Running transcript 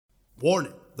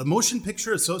Warning. The Motion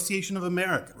Picture Association of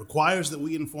America requires that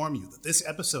we inform you that this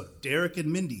episode of Derek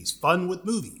and Mindy's Fun with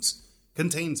Movies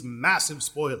contains massive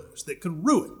spoilers that could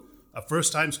ruin a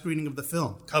first-time screening of the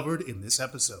film covered in this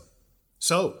episode.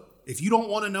 So, if you don't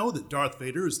want to know that Darth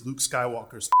Vader is Luke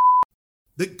Skywalker's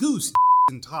that Goose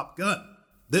in Top Gun,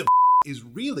 that is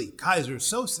really Kaiser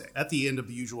Sose at the end of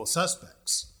The Usual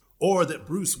Suspects, or that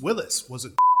Bruce Willis was a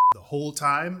the whole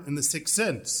time in The Sixth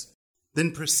Sense,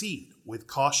 then proceed with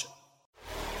caution.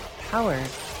 Powered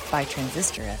by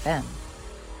Transistor FM.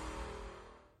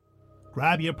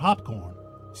 Grab your popcorn,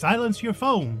 silence your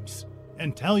phones,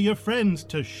 and tell your friends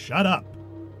to shut up.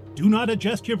 Do not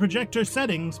adjust your projector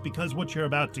settings because what you're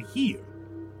about to hear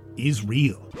is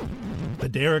real. The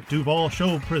Derek Duval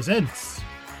Show presents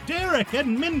Derek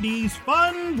and Mindy's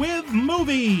Fun with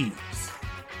Movies.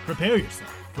 Prepare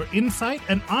yourself for insight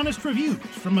and honest reviews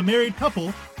from a married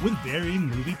couple with varying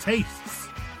movie tastes.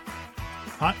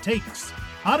 Hot takes,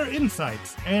 hotter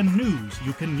insights, and news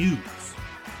you can use.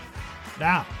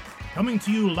 Now, coming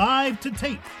to you live to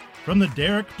tape from the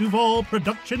Derek Duval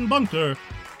production bunker,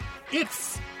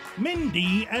 it's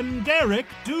Mindy and Derek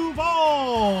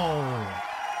Duval.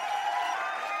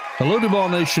 Hello, Duval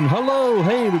Nation. Hello.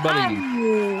 Hey, everybody.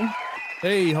 Hi.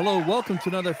 Hey, hello. Welcome to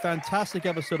another fantastic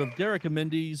episode of Derek and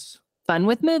Mindy's Fun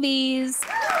with Movies.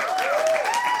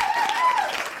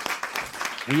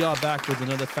 We are back with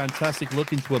another fantastic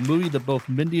look into a movie that both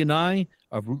Mindy and I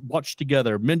have watched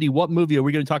together. Mindy, what movie are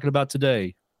we going to be talking about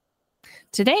today?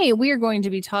 Today, we are going to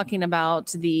be talking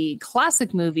about the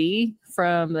classic movie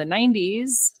from the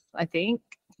 90s, I think.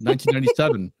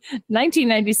 1997.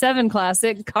 1997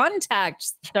 classic,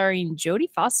 Contact, starring Jodie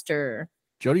Foster.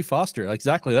 Jodie Foster,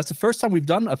 exactly. That's the first time we've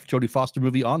done a Jodie Foster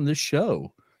movie on this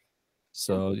show.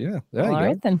 So, yeah. There you go. All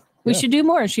right, then. We should do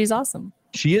more. She's awesome.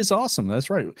 She is awesome. That's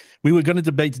right. We were going to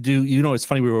debate to do, it's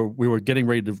funny, we were getting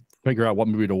ready to figure out what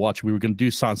movie to watch. We were going to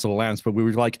do Silence of the Lambs, but we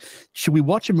were like, should we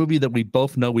watch a movie that we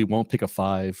both know we won't pick a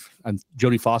 5? And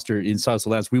Jodie Foster in Silence of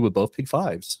the Lambs, we would both pick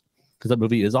 5s because that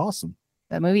movie is awesome.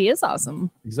 That movie is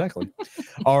awesome. Exactly.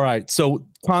 All right. So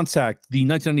Contact, the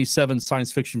 1997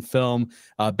 science fiction film,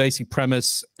 basic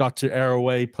premise, Dr.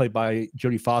 Arroway, played by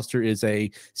Jodie Foster, is a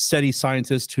SETI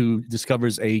scientist who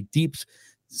discovers a deep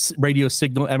radio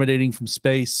signal emanating from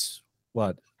space.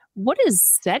 What is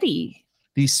SETI?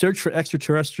 The Search for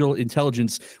Extraterrestrial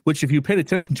Intelligence, which if you paid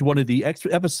attention to one of the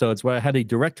extra episodes where I had a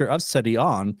director of SETI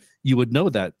on, you would know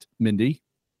that, Mindy.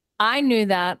 I knew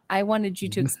that. I wanted you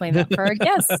to explain that for our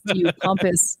guests, you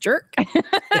pompous jerk.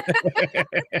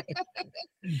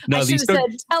 No, I should have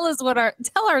said,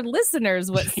 tell our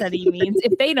listeners what SETI means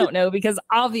if they don't know, because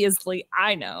obviously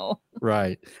I know.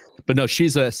 Right. But no,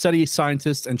 she's a SETI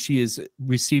scientist, and she has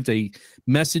received a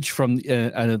message from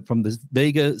the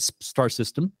Vega star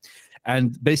system.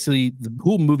 And basically, the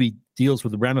whole movie deals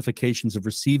with the ramifications of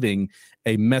receiving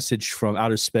a message from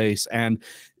outer space. And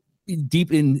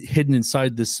hidden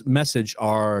inside this message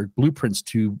are blueprints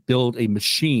to build a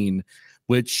machine,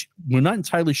 which we're not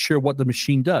entirely sure what the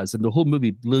machine does. And the whole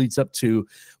movie leads up to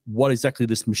what exactly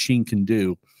this machine can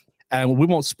do. And we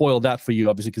won't spoil that for you,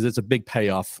 obviously, because it's a big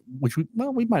payoff, which we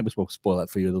might as well spoil that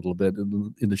for you a little bit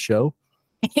in the show.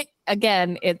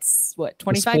 Again, it's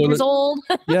 25 years old.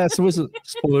 Yeah, so it's a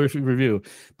spoiler review,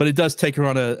 but it does take her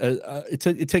on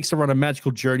it takes her on a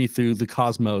magical journey through the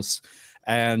cosmos.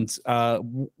 And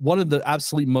one of the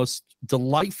absolute most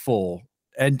delightful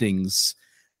endings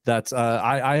that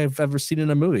I have ever seen in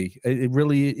a movie. It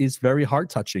really is very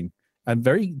heart-touching and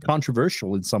very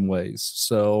controversial in some ways.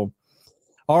 So,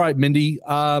 all right, Mindy,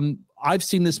 I've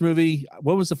seen this movie.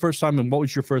 When was the first time, and what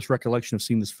was your first recollection of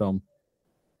seeing this film?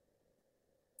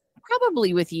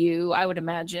 Probably with you, I would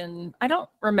imagine. I don't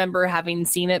remember having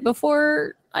seen it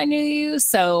before I knew you,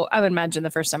 so I would imagine the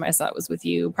first time I saw it was with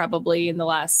you, probably in the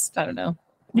last, 10 to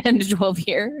 12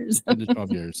 years. 10 to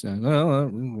 12 years. Yeah.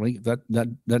 Well,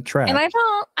 that track. And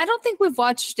I don't think we've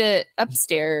watched it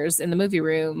upstairs in the movie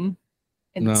room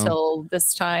until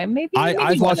this time. Maybe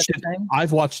I've watched it.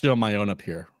 I've watched it on my own up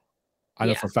here. I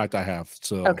know for a fact I have.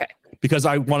 So okay, because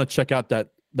I want to check out that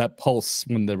pulse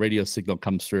when the radio signal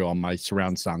comes through on my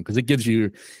surround sound, because it gives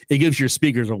your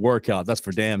speakers a workout. That's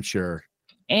for damn sure.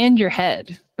 And your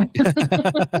head.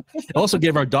 It also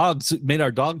made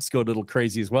our dogs go a little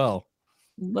crazy as well.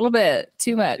 A little bit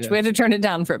too much. Yeah. We had to turn it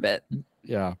down for a bit.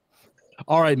 Yeah.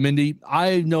 All right, Mindy.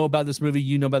 I know about this movie.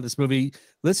 You know about this movie.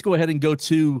 Let's go ahead and go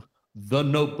to The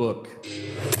Notebook.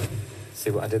 See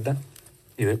what I did there?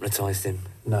 You hypnotized him.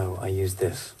 No, I used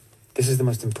this. This is the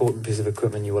most important piece of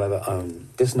equipment you will ever own.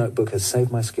 This notebook has saved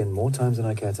my skin more times than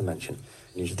I care to mention.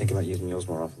 You should think about using yours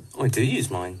more often. I do use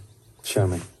mine. Show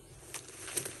me.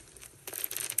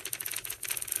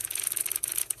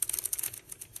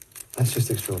 That's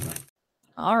just extraordinary.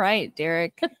 All right,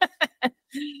 Derek.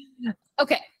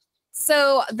 Okay.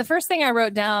 So the first thing I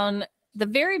wrote down, the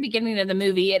very beginning of the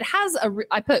movie, it has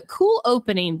I put cool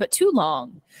opening, but too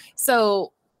long.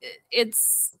 So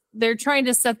they're trying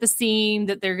to set the scene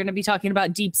that they're going to be talking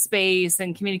about deep space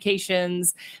and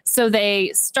communications. So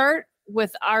they start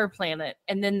with our planet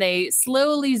and then they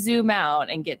slowly zoom out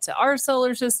and get to our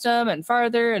solar system and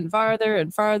farther and farther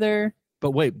and farther.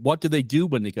 But wait, what do they do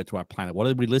when they get to our planet? What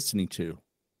are we listening to?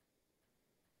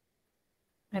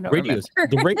 I don't remember.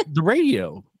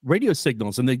 the radio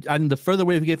signals, and the further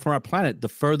away we get from our planet, the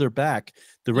further back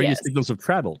the radio signals have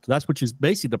traveled. That's which is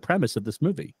basically the premise of this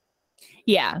movie.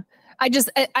 Yeah.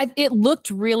 It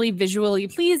looked really visually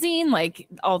pleasing, like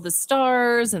all the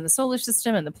stars and the solar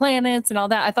system and the planets and all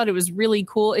that. I thought it was really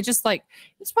cool. It's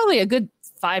probably a good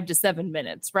 5 to 7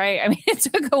 minutes, right? I mean, it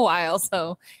took a while.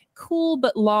 So cool,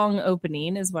 but long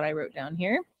opening is what I wrote down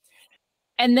here.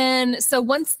 And then, so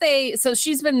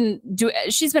she's been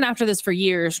after this for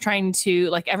years, trying to,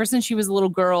 like, ever since she was a little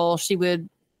girl, she would,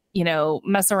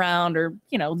 mess around or,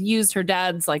 use her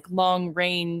dad's like long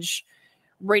range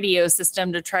radio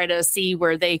system to try to see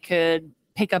where they could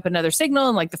pick up another signal.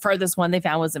 And like the furthest one they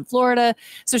found was in Florida.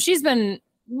 So she's been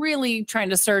really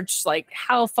trying to search, like,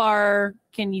 how far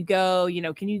can you go?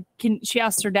 She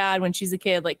asked her dad when she's a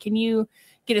kid, like, can you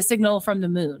get a signal from the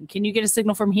moon? Can you get a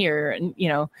signal from here?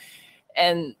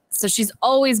 And so she's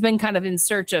always been kind of in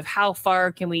search of how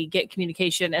far can we get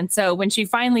communication. And so when she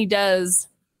finally does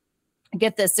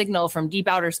get this signal from deep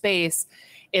outer space,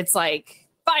 it's like,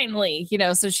 finally,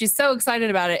 so she's so excited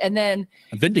about it. And then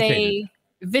they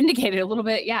vindicated a little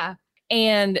bit. Yeah.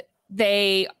 And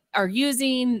they are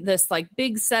using this like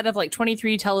big set of like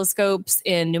 23 telescopes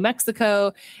in New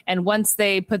Mexico. And once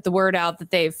they put the word out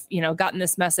that they've, gotten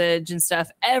this message and stuff,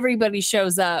 everybody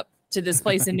shows up to this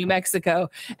place in New Mexico.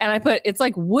 And I put, it's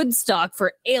like Woodstock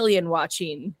for alien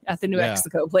watching at the New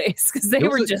Mexico place, because they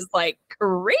were just like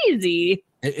crazy.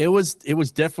 It was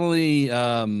definitely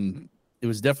a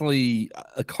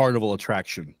carnival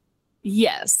attraction.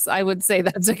 Yes, I would say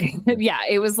that's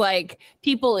it was like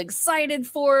people excited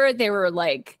for it. They were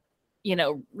like,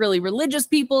 really religious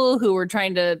people who were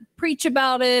trying to preach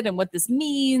about it and what this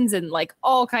means, and like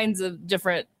all kinds of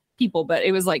different people. But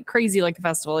it was like crazy, like a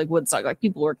festival, like Woodstock. Like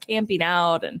people were camping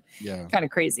out and kind of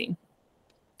crazy.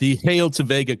 The Hail to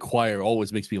Vega choir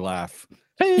always makes me laugh.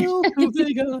 Hail to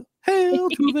Vega, hail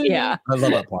to Vega. Yeah, I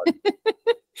love that part.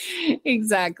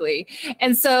 Exactly.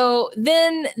 And so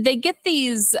then they get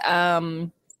these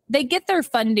they get their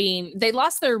funding. They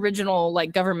lost their original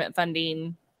like government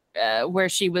funding where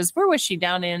was she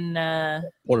down in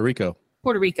Puerto Rico.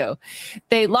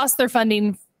 They lost their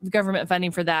government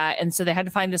funding for that, and so they had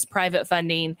to find this private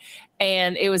funding,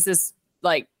 and it was this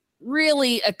like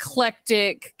really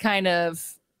eclectic kind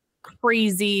of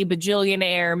crazy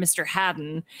bajillionaire Mr.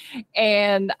 Haddon.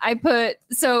 And I put,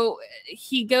 so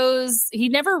he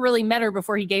never really met her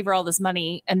before he gave her all this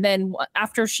money. And then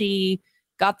after she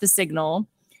got the signal,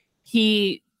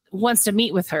 he wants to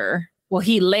meet with her. Well,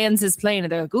 he lands his plane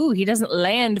and they're like, ooh, he doesn't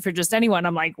land for just anyone.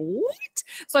 I'm like, what?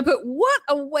 So I put, what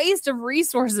a waste of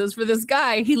resources for this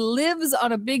guy. He lives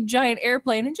on a big giant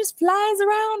airplane and just flies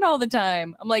around all the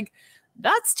time. I'm like,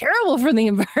 that's terrible for the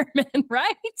environment,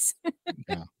 right?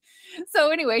 Yeah.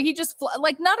 So anyway, he just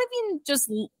not even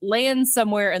just lands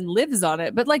somewhere and lives on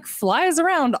it, but like flies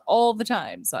around all the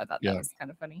time. So I thought that was kind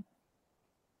of funny.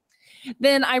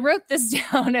 Then I wrote this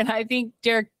down, and I think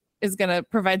Derek is going to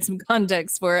provide some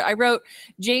context for it. I wrote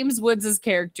James Woods'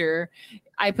 character.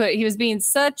 I put, he was being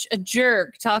such a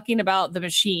jerk talking about the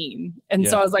machine. And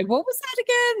so I was like, what was that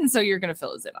again? And so you're going to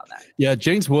fill us in on that. Yeah,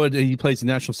 James Wood, he plays the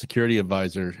national security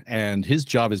advisor, and his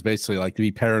job is basically like to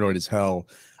be paranoid as hell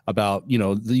about,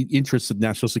 the interests of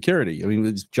national security. I mean,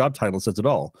 his job title says it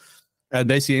all. And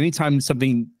basically, anytime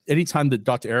that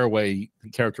Dr. Arroway, the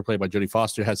character played by Jodie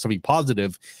Foster, has something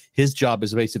positive, his job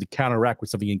is basically to counteract with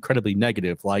something incredibly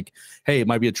negative. Like, hey, it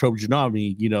might be a Trojan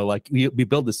army, like we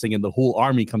build this thing and the whole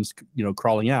army comes,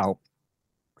 crawling out.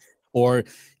 Or,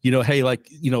 hey, like,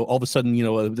 all of a sudden,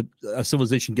 a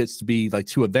civilization gets to be like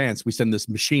too advanced. We send this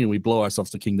machine and we blow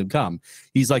ourselves to kingdom come.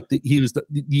 He's like, he's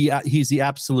the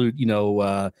absolute,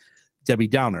 Debbie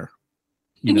Downer.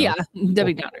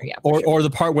 Debbie Downer. Yeah. Or the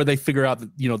part where they figure out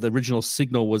that, the original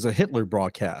signal was a Hitler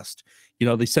broadcast.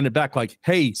 They send it back like,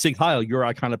 hey, Sig Heil, you're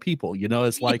our kind of people.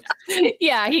 It's like.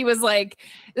 Yeah, he was like,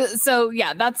 so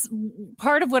yeah, that's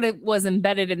part of what it was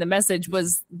embedded in the message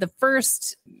was the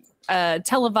first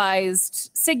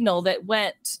televised signal that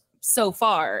went so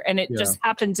far, and it just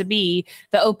happened to be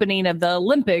the opening of the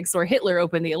Olympics, or Hitler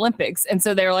opened the Olympics. And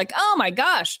so they're like, oh my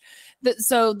gosh,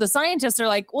 So the scientists are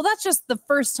like, well, that's just the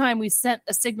first time we sent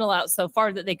a signal out so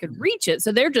far that they could reach it.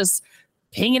 So they're just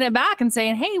pinging it back and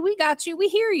saying, hey, we got you. We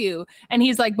hear you. And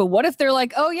he's like, but what if they're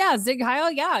like, oh, yeah, Zig Heil,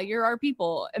 yeah, you're our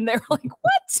people. And they're like,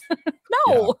 what?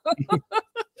 No.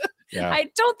 Yeah.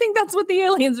 I don't think that's what the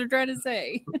aliens are trying to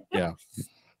say. Yeah.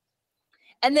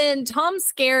 And then Tom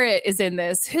Skerritt is in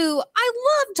this, who I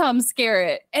love Tom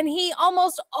Skerritt. And he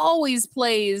almost always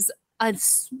plays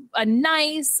a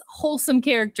nice, wholesome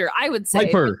character, I would say.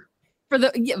 Viper. For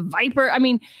the Viper. I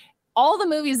mean, all the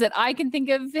movies that I can think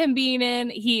of him being in,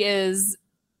 he is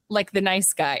like the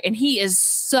nice guy. And he is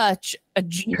such a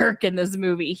jerk in this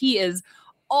movie. He is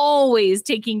always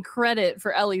taking credit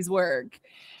for Ellie's work.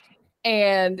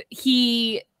 And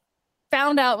he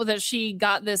found out that she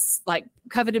got this like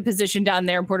coveted position down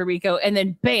there in Puerto Rico, and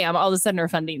then bam, all of a sudden her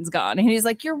funding's gone. And he's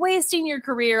like, you're wasting your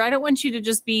career. I don't want you to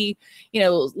just be,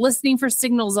 listening for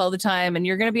signals all the time, and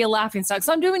you're going to be a laughing stock.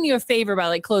 So I'm doing you a favor by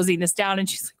like closing this down. And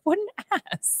she's like, what an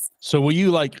ass. So were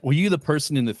you the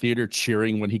person in the theater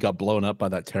cheering when he got blown up by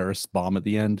that terrorist bomb at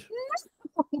the end?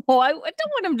 No, I don't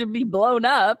want him to be blown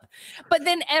up. But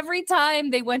then every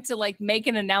time they went to like make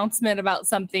an announcement about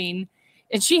something,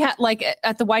 and she had like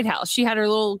at the White House, she had her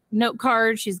little note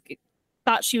card. She's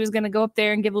thought she was going to go up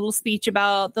there and give a little speech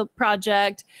about the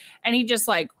project. And he just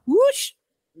like whoosh,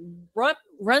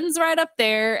 runs right up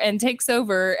there and takes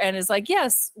over and is like,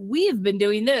 yes, we've been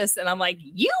doing this. And I'm like,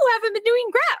 you haven't been doing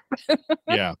crap.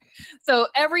 Yeah. So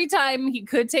every time he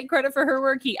could take credit for her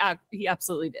work, he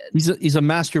absolutely did. He's a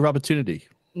master of opportunity.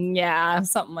 Yeah,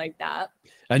 something like that.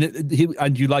 And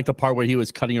you like the part where he was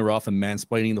cutting her off and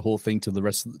mansplaining the whole thing to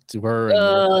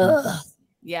her.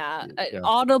 Yeah.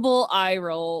 Audible eye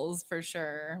rolls for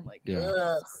sure. Like,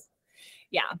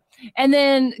 yeah. And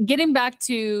then getting back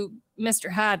to Mr.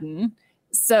 Haddon.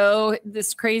 So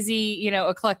this crazy,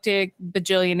 eclectic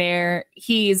bajillionaire,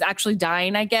 he's actually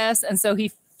dying, I guess. And so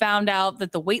he found out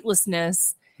that the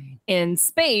weightlessness in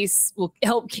space will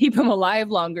help keep him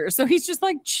alive longer. So he's just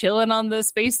like chilling on the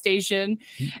space station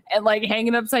and like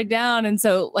hanging upside down. And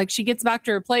so like she gets back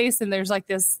to her place and there's like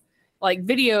this like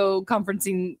video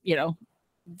conferencing,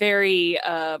 very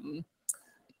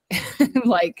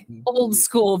like old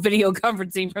school video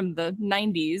conferencing from the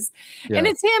 90s. Yeah. And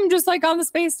it's him just like on the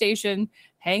space station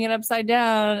hanging upside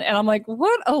down. And I'm like,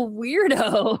 what a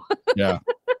weirdo. Yeah.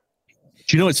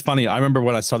 Do you know, it's funny. I remember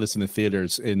when I saw this in the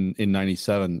theaters in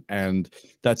 97 and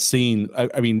that scene,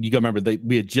 I mean, you gotta remember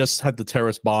we had just had the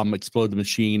terrorist bomb explode the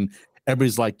machine.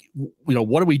 Everybody's like,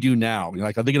 what do we do now?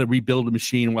 Like, are they going to rebuild the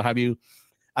machine? What have you?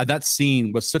 And that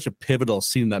scene was such a pivotal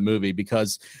scene in that movie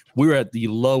because we were at the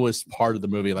lowest part of the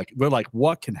movie. Like, we're like,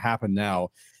 what can happen now?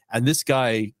 And this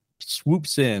guy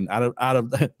swoops in out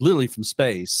of literally from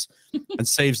space and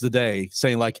saves the day,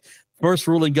 saying like, first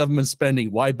rule in government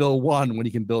spending, why build one when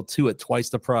you can build two at twice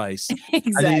the price?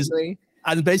 Exactly.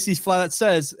 And basically flat out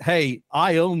says, hey,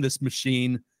 I own this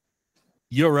machine.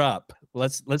 You're up.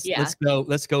 Let's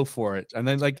go for it. And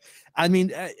then like, I mean,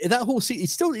 that whole scene,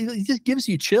 it just gives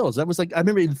you chills. That was like, I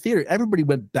remember in the theater, everybody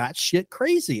went batshit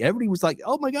crazy. Everybody was like,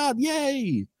 oh my God,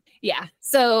 yay. Yeah.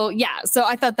 So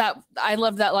I thought I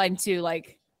loved that line too.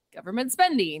 Like, government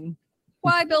spending.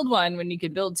 Why build one when you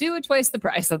could build two at twice the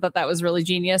price? I thought that was really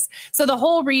genius. So the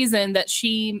whole reason that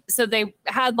they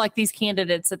had like these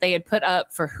candidates that they had put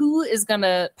up for who is going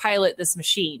to pilot this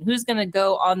machine, who's going to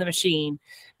go on the machine,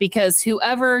 because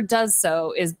whoever does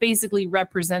so is basically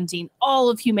representing all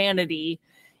of humanity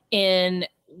in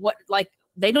what, like,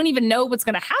 they don't even know what's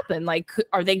going to happen. Like,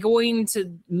 are they going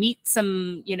to meet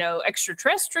some,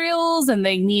 extraterrestrials and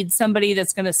they need somebody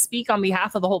that's going to speak on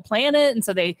behalf of the whole planet? And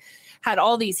so they had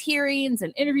all these hearings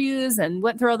and interviews and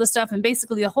went through all this stuff. And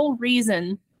basically the whole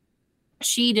reason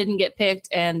she didn't get picked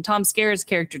and Tom Skerritt's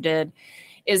character did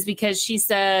is because she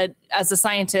said, as a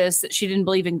scientist, that she didn't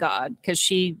believe in God because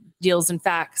she deals in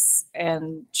facts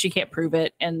and she can't prove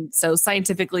it. And so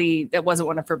scientifically, that wasn't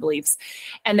one of her beliefs.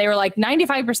 And they were like,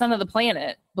 95% of the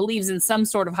planet believes in some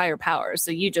sort of higher power.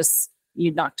 So you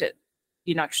knocked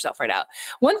yourself right out.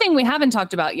 One thing we haven't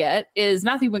talked about yet is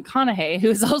Matthew McConaughey,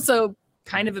 who is also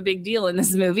kind of a big deal in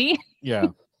this movie. Yeah.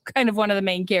 Kind of one of the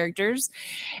main characters.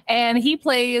 And he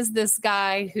plays this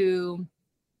guy who...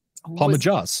 Palmer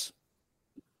Joss.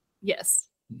 Yes.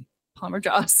 Palmer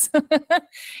Joss.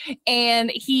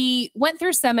 And he went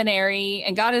through seminary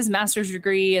and got his master's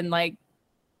degree in like,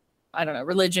 I don't know,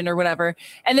 religion or whatever.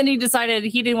 And then he decided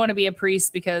he didn't want to be a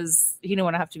priest because he didn't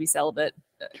want to have to be celibate.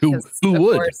 Who would?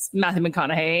 Of course, Matthew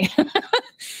McConaughey.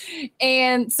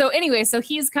 And so anyway, so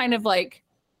he's kind of like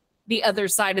the other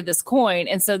side of this coin.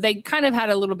 And so they kind of had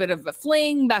a little bit of a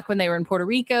fling back when they were in Puerto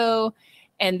Rico.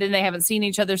 And then they haven't seen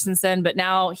each other since then. But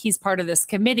now he's part of this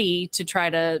committee to try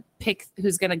to pick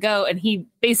who's going to go. And he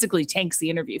basically tanks the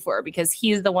interview for her because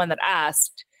he's the one that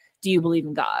asked, do you believe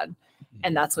in God?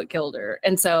 And that's what killed her.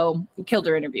 And so killed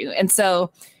her interview. And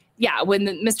so, yeah, when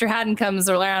Mr. Haddon comes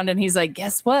around and he's like,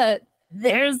 guess what?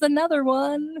 There's another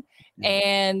one.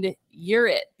 And you're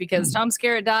it because Tom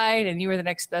Skerritt died and you were the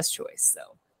next best choice. So,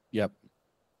 yep.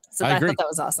 So I thought that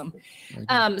was awesome.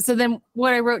 So then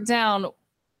what I wrote down,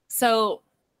 so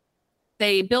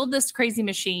they build this crazy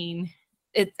machine.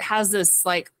 It has this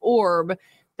like orb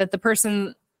that the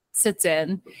person sits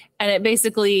in, and it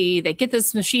basically, they get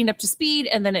this machine up to speed,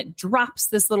 and then it drops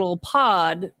this little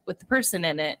pod with the person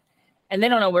in it, and they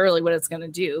don't know really what it's going to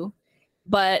do.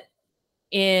 But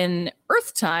in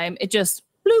Earth time, it just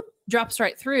bloop, drops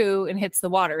right through and hits the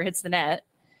water, hits the net.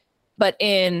 But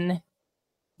in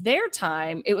their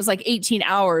time, it was like 18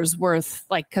 hours worth,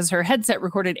 like, because her headset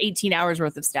recorded 18 hours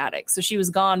worth of static. So she was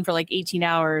gone for like 18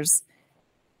 hours,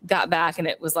 got back, and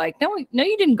it was like, no,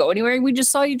 you didn't go anywhere. We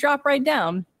just saw you drop right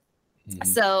down.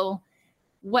 So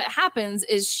what happens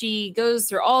is she goes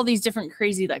through all these different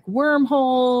crazy like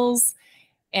wormholes,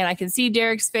 and I can see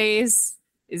Derek's face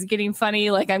is getting funny.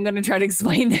 Like, I'm going to try to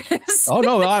explain this. Oh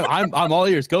no, I'm all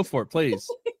ears. Go for it, please.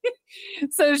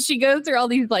 So she goes through all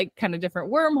these like kind of different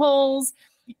wormholes,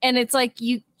 and it's like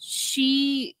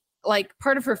she like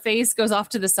part of her face goes off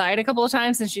to the side a couple of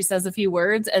times and she says a few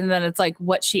words, and then it's like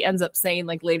what she ends up saying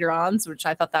like later on, which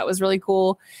I thought that was really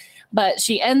cool. But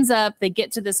she ends up, they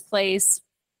get to this place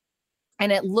and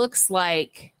it looks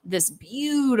like this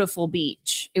beautiful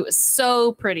beach. It was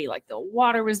so pretty. Like the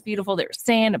water was beautiful. There was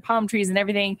sand and palm trees and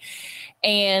everything.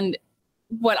 And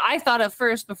what I thought of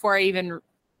first before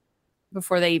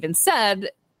they even said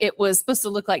it was supposed to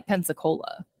look like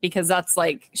Pensacola, because that's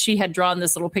like, she had drawn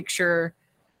this little picture,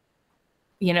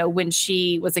 you know, when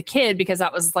she was a kid, because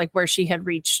that was like where she had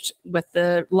reached with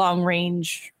the long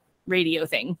range radio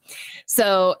thing.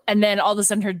 So, and then all of a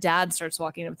sudden her dad starts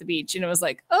walking up the beach, and it was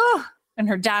like, oh, and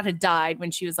her dad had died when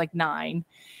she was like 9.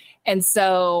 And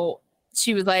so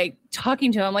she was like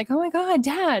talking to him like, oh my God,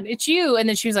 Dad, it's you. And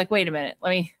then she was like, wait a minute,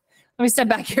 let me step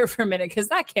back here for a minute, because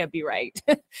that can't be right.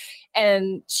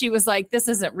 And she was like, this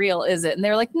isn't real, is it? And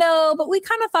they're like, no, but we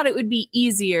kind of thought it would be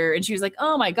easier. And she was like,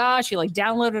 oh my gosh, she like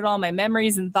downloaded all my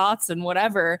memories and thoughts and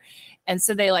whatever. And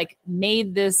so they like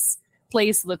made this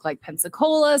place look like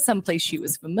Pensacola, someplace she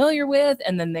was familiar with.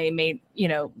 And then they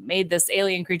made this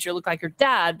alien creature look like her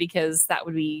dad, because that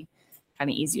would be kind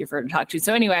of easier for her to talk to.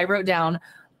 So anyway, I wrote down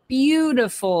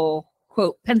beautiful,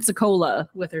 quote, Pensacola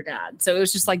with her dad. So it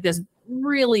was just like this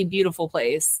really beautiful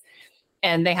place.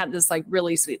 And they had this like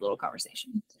really sweet little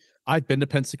conversation. I've been to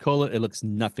Pensacola. It looks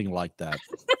nothing like that.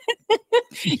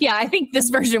 Yeah, I think this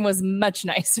version was much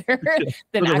nicer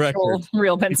than actual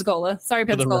real Pensacola. Sorry,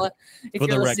 Pensacola, if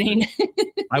you're listening.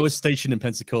 I was stationed in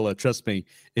Pensacola. Trust me,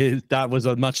 that was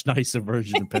a much nicer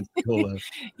version of Pensacola.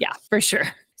 Yeah, for sure.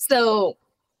 So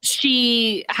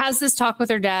she has this talk with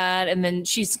her dad, and then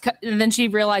she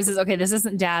realizes, okay, this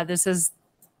isn't Dad. This is,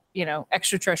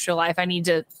 extraterrestrial life. I need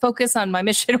to focus on my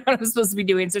mission, what I'm supposed to be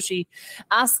doing. So she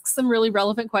asks some really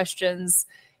relevant questions.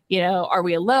 Are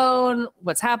we alone?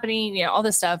 What's happening? All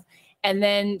this stuff. And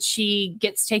then she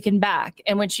gets taken back.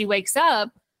 And when she wakes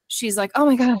up, she's like, oh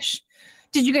my gosh,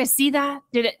 did you guys see that?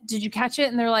 Did you catch it?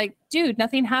 And they're like, dude,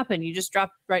 nothing happened. You just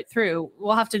dropped right through.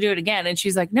 We'll have to do it again. And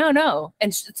she's like, no.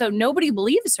 And so nobody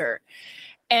believes her.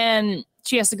 And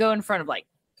she has to go in front of like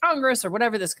Congress or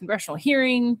whatever, this congressional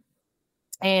hearing.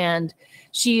 And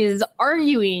she is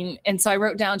arguing. And so I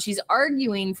wrote down, she's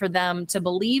arguing for them to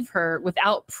believe her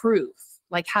without proof,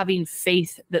 like having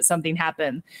faith that something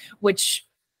happened, which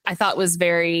I thought was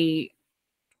very,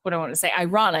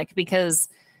 ironic, because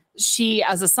she,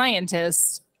 as a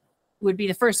scientist, would be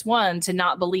the first one to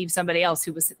not believe somebody else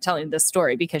who was telling this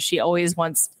story, because she always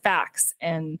wants facts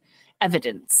and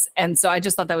evidence. And so I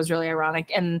just thought that was really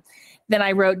ironic. And then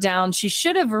I wrote down, she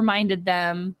should have reminded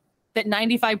them that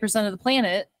 95% of the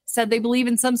planet said they believe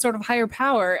in some sort of higher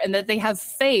power and that they have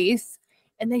faith,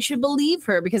 and they should believe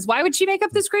her, because why would she make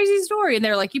up this crazy story? And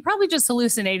they're like, you probably just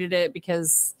hallucinated it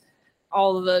because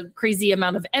all of the crazy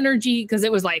amount of energy, because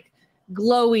it was like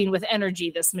glowing with energy.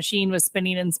 This machine was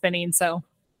spinning and spinning. So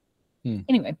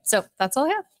anyway, so that's all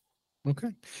I have. Okay.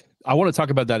 I want to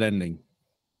talk about that ending.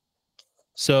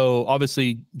 So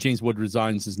obviously James Wood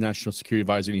resigns as National Security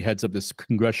Advisor, and he heads up this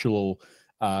congressional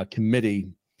committee,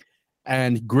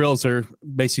 and grills her,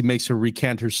 basically makes her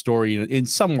recant her story in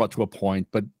somewhat to a point,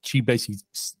 but she basically,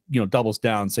 doubles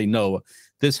down and say, no,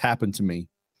 this happened to me.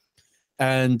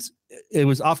 And it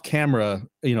was off camera,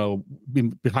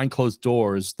 behind closed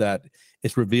doors, that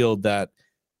it's revealed that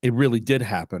it really did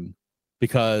happen.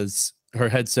 because her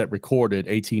headset recorded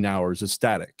 18 hours of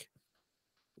static,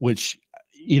 which,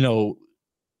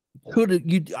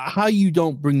 how you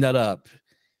don't bring that up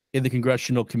in the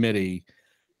congressional committee.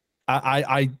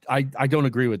 I don't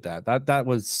agree with that. That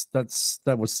was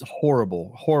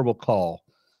horrible call.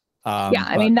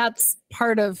 I mean, that's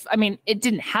part of, it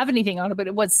didn't have anything on it, but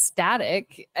it was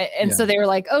static. And so they were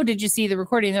like, oh, did you see the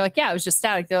recording? And they're like, yeah, it was just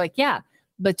static. They're like, yeah,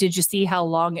 but did you see how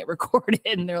long it recorded?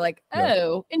 And they're like,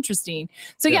 oh, interesting.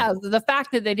 So the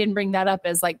fact that they didn't bring that up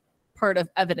as like part of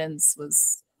evidence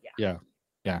was,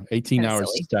 18 hours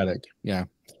silly. Static. Yeah.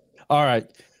 All right.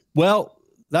 Well,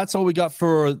 that's all we got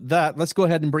for that. Let's go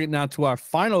ahead and bring it now to our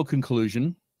final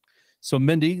conclusion. So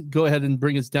Mindy, go ahead and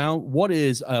bring us down. What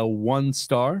is a 1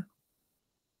 star?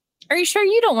 Are you sure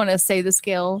you don't want to say the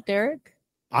scale, Derek?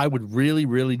 I would really,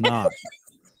 really not.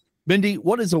 Mindy,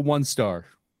 what is a 1 star?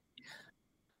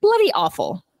 Bloody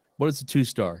awful. What is a 2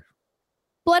 star?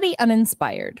 Bloody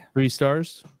uninspired. 3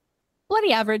 stars?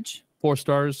 Bloody average. 4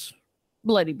 stars?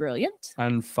 Bloody brilliant.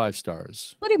 And 5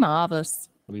 stars? Bloody marvelous.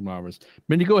 Bloody marvelous.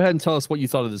 Mindy, go ahead and tell us what you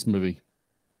thought of this movie.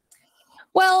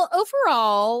 Well,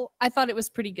 overall, I thought it was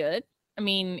pretty good. I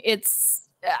mean, this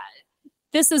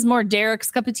is more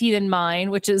Derek's cup of tea than mine,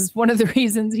 which is one of the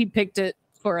reasons he picked it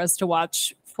for us to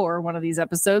watch for one of these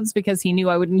episodes, because he knew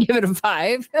I wouldn't give it a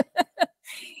 5.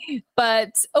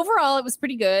 But overall, it was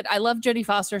pretty good. I love Jodie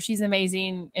Foster. She's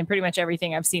amazing in pretty much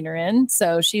everything I've seen her in.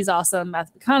 So she's awesome.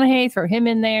 Matthew McConaughey, throw him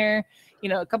in there.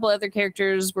 A couple other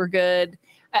characters were good.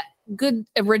 Good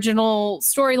original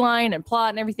storyline and plot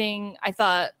and everything. I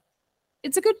thought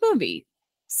it's a good movie.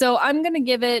 So I'm going to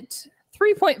give it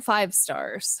 3.5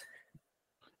 stars.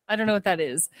 I don't know what that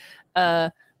is.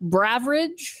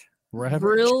 Bravridge?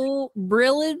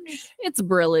 Brillage? It's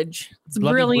brillage. It's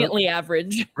brilliantly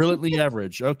average. Brilliantly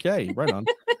average. Okay, right on.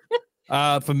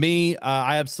 For me,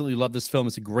 I absolutely love this film.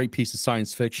 It's a great piece of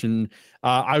science fiction.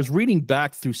 I was reading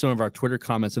back through some of our Twitter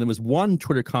comments, and there was one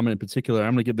Twitter comment in particular.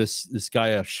 I'm going to give this guy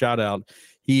a shout out.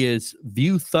 He is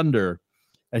View Thunder,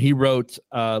 and he wrote,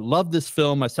 love this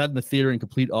film. I sat in the theater in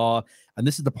complete awe, and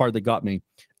this is the part that got me.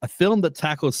 A film that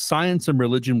tackles science and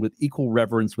religion with equal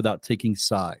reverence without taking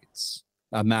sides.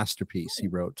 A masterpiece, he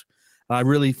wrote. I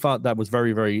really thought that was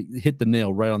very, very hit the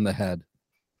nail right on the head.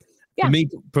 Yeah.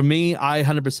 For me, I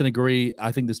 100% agree.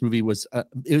 I think this movie was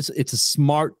it's a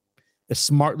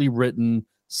smartly written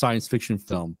science fiction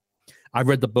film. I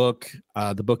read the book.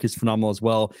 The book is phenomenal as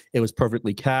well. It was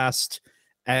perfectly cast,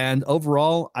 and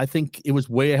overall, I think it was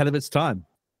way ahead of its time.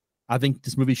 I think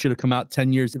this movie should have come out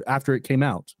 10 years after it came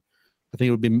out. I think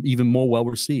it would be even more well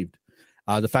received.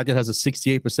 The fact that it has a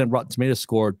 68% Rotten Tomatoes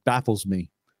score baffles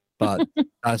me, but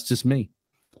that's just me.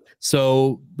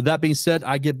 So with that being said,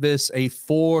 I give this a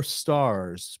 4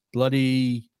 stars.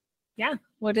 Bloody. Yeah.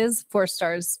 What is 4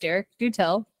 stars, Derek? Do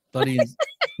tell. Bloody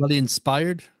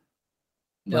inspired.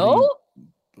 No.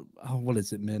 Oh, what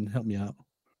is it, man? Help me out.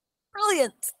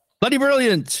 Brilliant. Bloody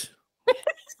brilliant.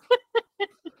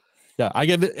 Yeah, I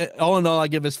give it, all in all, I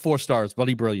give this 4 stars.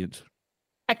 Bloody brilliant.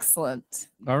 Excellent.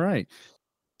 All right.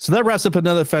 So that wraps up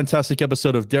another fantastic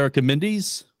episode of Derek and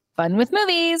Mindy's Fun with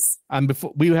Movies.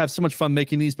 Before we have so much fun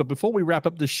making these, but before we wrap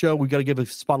up the show, we got to give a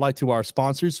spotlight to our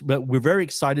sponsors. But we're very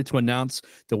excited to announce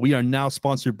that we are now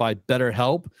sponsored by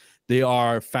BetterHelp. They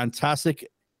are fantastic.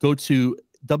 Go to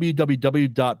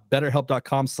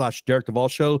www.betterhelp.com/Derek Duvall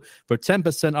Show for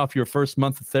 10% off your first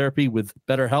month of therapy with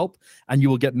BetterHelp, and you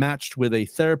will get matched with a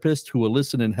therapist who will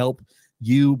listen and help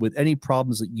you with any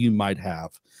problems that you might have.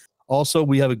 Also,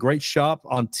 we have a great shop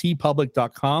on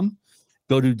tpublic.com.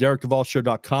 Go to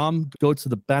DerekDuvallShow.com. Go to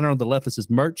the banner on the left that says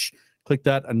merch. Click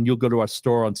that, and you'll go to our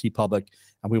store on TeePublic.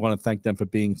 And we want to thank them for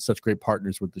being such great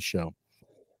partners with the show.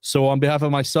 So on behalf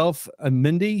of myself and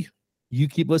Mindy, you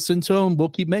keep listening to them. We'll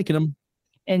keep making them.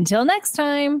 Until next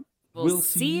time, we'll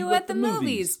see you at the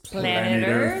movies, Planet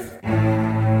Earth.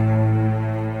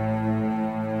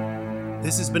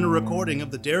 This has been a recording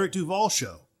of The Derek Duvall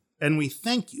Show, and we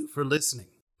thank you for listening.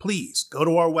 Please go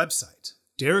to our website,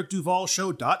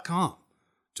 DerekDuvallShow.com,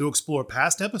 to explore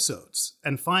past episodes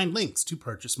and find links to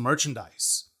purchase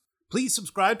merchandise. Please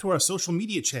subscribe to our social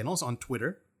media channels on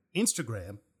Twitter,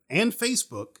 Instagram, and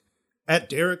Facebook at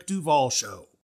Derek Duvall Show.